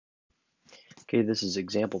Okay, this is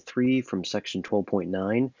example 3 from section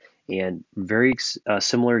 12.9 and very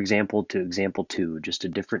similar example to example 2, just a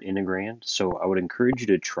different integrand. So I would encourage you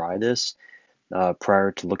to try this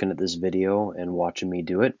prior to looking at this video and watching me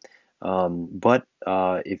do it. But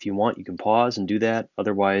if you want, you can pause and do that.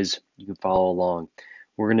 Otherwise, you can follow along.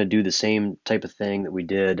 We're going to do the same type of thing that we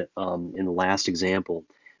did in the last example,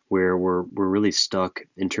 where we're really stuck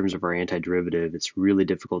in terms of our antiderivative. It's really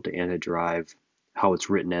difficult to antiderive how it's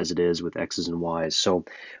written as it is with x's and y's. So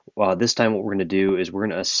this time what we're going to do is we're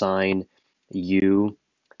going to assign u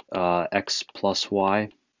x plus y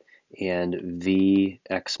and v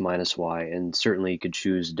x minus y, and certainly you could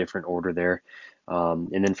choose a different order there.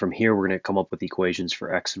 And then from here we're going to come up with equations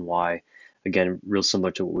for x and y. Again, real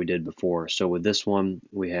similar to what we did before. So with this one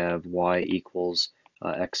we have y equals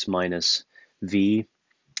x minus v,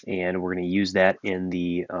 and we're going to use that in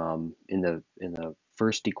the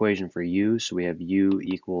first equation for u. So we have u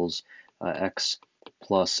equals x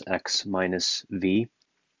plus x minus v.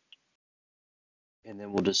 And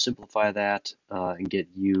then we'll just simplify that and get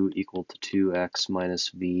u equal to 2x minus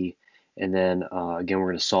v. And then again, we're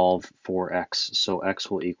going to solve for x. So x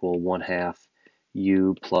will equal 1/2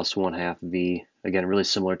 u plus 1/2 v. Again, really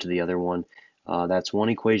similar to the other one. That's one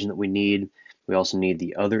equation that we need. We also need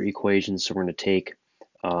the other equation. So we're going to take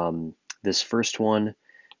this first one,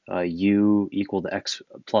 u equal to x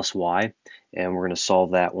plus y, and we're going to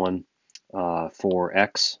solve that one for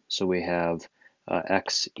x. So we have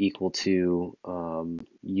x equal to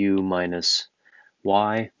u minus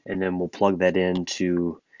y, and then we'll plug that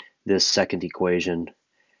into this second equation.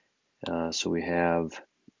 So we have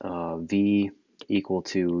v equal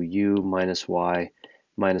to u minus y,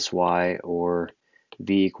 or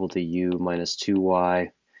v equal to u minus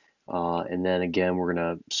 2y. And then again, we're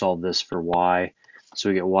going to solve this for y. So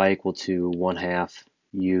we get y equal to 1/2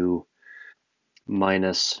 u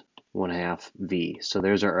minus 1/2 v. So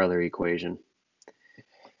there's our other equation.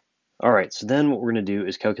 All right, so then what we're going to do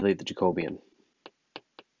is calculate the Jacobian.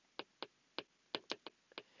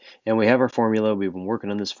 And we have our formula. We've been working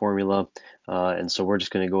on this formula, and so we're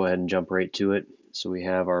just going to go ahead and jump right to it. So we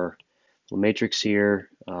have our matrix here,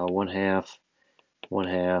 1/2,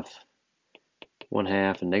 1/2,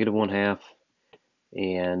 1/2, and negative 1/2.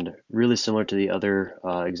 And really similar to the other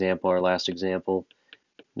example, our last example,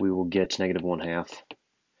 we will get negative 1/2.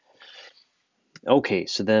 Okay,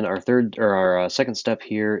 so then our second step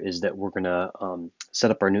here is that we're going to set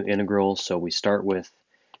up our new integral. So we start with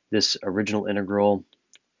this original integral,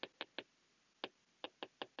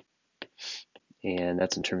 and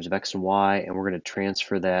that's in terms of x and y, and we're going to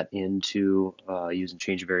transfer that into using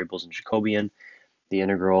change of variables in Jacobian, the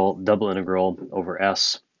integral, double integral over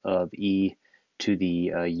s of e to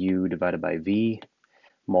the u divided by v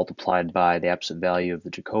multiplied by the absolute value of the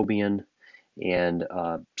Jacobian. And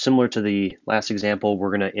similar to the last example, we're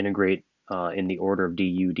going to integrate in the order of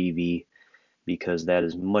du dv because that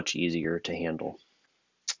is much easier to handle.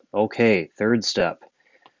 Okay, third step.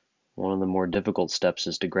 One of the more difficult steps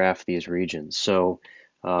is to graph these regions. So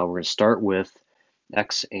we're going to start with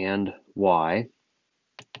x and y.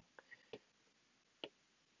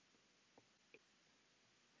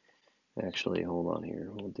 Actually, hold on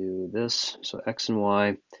here. We'll do this. So x and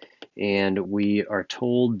y. And we are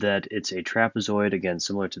told that it's a trapezoid, again,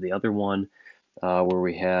 similar to the other one, where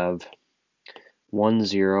we have 1,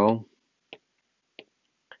 0.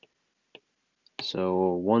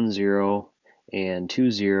 So 1, 0, and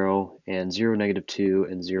 2, 0, and 0, negative 2,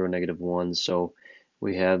 and 0, negative 1. So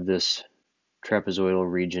we have this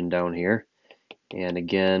trapezoidal region down here. And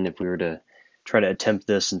again, if we were to try to attempt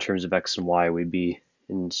this in terms of x and y, we'd be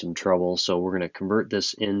in some trouble. So we're going to convert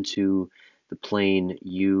this into the plane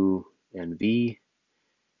u and v.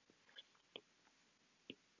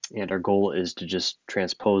 And our goal is to just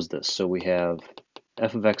transpose this. So we have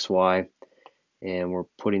f of xy, and we're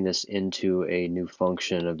putting this into a new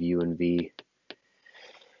function of u and v.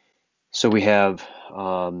 So we have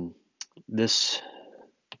this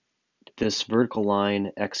vertical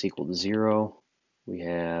line, x equal to 0. We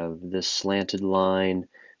have this slanted line,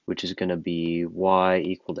 which is going to be y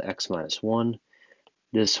equal to x minus 1.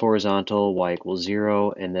 This horizontal, y equals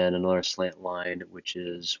 0, and then another slant line, which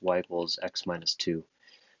is y equals x minus 2.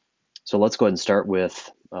 So let's go ahead and start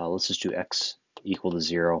with, let's just do x equal to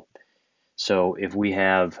 0. So if we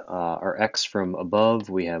have our x from above,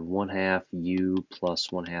 we have 1/2 u plus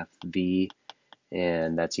 1/2 v,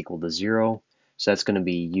 and that's equal to 0. So that's going to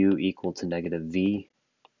be u equal to negative v.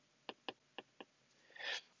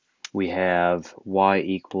 We have y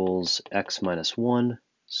equals x minus 1,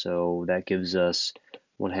 so that gives us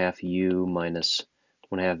 1/2 u minus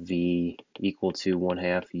 1/2 v equal to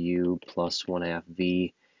 1/2 u plus 1/2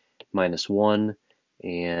 v. minus 1,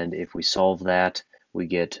 and if we solve that, we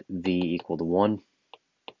get v equal to 1.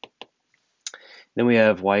 Then we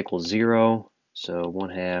have y equals 0, so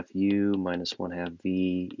 1/2 u minus 1/2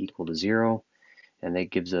 v equal to 0, and that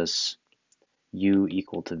gives us u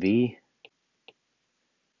equal to v.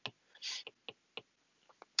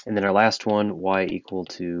 And then our last one, y equal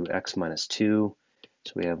to x minus 2,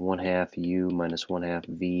 so we have 1/2 u minus 1/2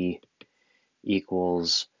 v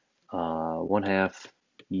equals 1/2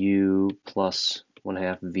 u plus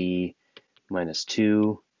 1/2 v minus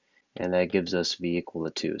 2, and that gives us v equal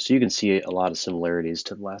to 2. So you can see a lot of similarities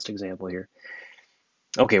to the last example here.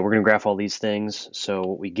 Okay, we're going to graph all these things. So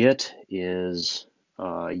what we get is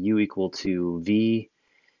u equal to v,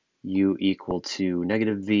 u equal to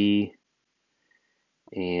negative v,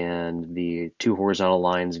 and the two horizontal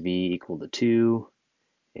lines v equal to 2,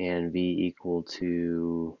 and v equal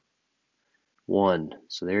to 1.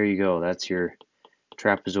 So there you go. That's your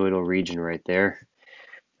trapezoidal region right there.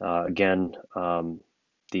 Again,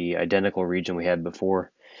 the identical region we had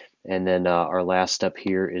before. And then our last step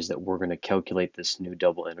here is that we're going to calculate this new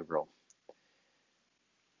double integral.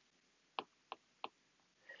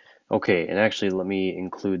 Okay, and actually let me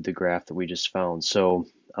include the graph that we just found. So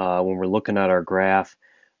when we're looking at our graph,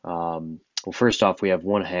 well, first off, we have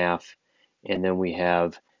 1/2, and then we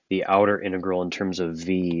have the outer integral in terms of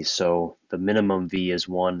v. So the minimum v is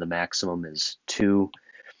 1, the maximum is 2.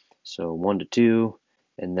 So 1 to 2,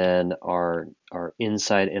 and then our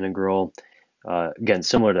inside integral, again,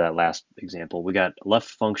 similar to that last example, we got left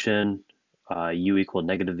function, u equal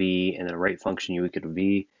negative v, and then a right function, u equal to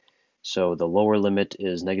v. So the lower limit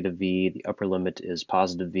is negative v, the upper limit is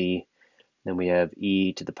positive v. Then we have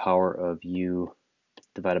e to the power of u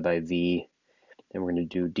divided by v. Then we're going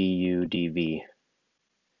to do du dv.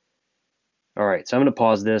 All right, so I'm going to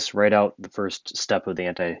pause this, write out the first step of the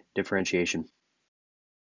anti-differentiation.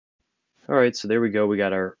 All right, so there we go. We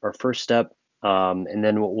got our first step. And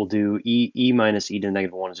then what we'll do, e minus e to the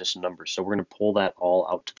negative 1 is just a number. So we're going to pull that all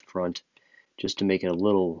out to the front just to make it a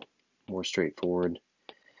little more straightforward.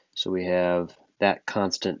 So we have that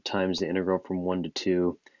constant times the integral from 1 to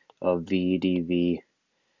 2 of v dv.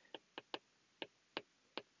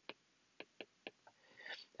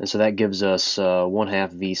 And so that gives us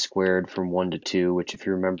 1/2 v squared from 1 to 2, which if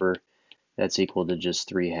you remember, that's equal to just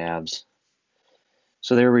 3/2.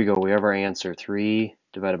 So there we go. We have our answer, 3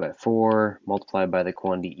 divided by 4, multiplied by the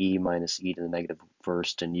quantity e minus e to the negative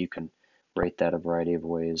first, and you can write that a variety of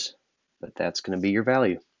ways, but that's going to be your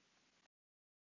value.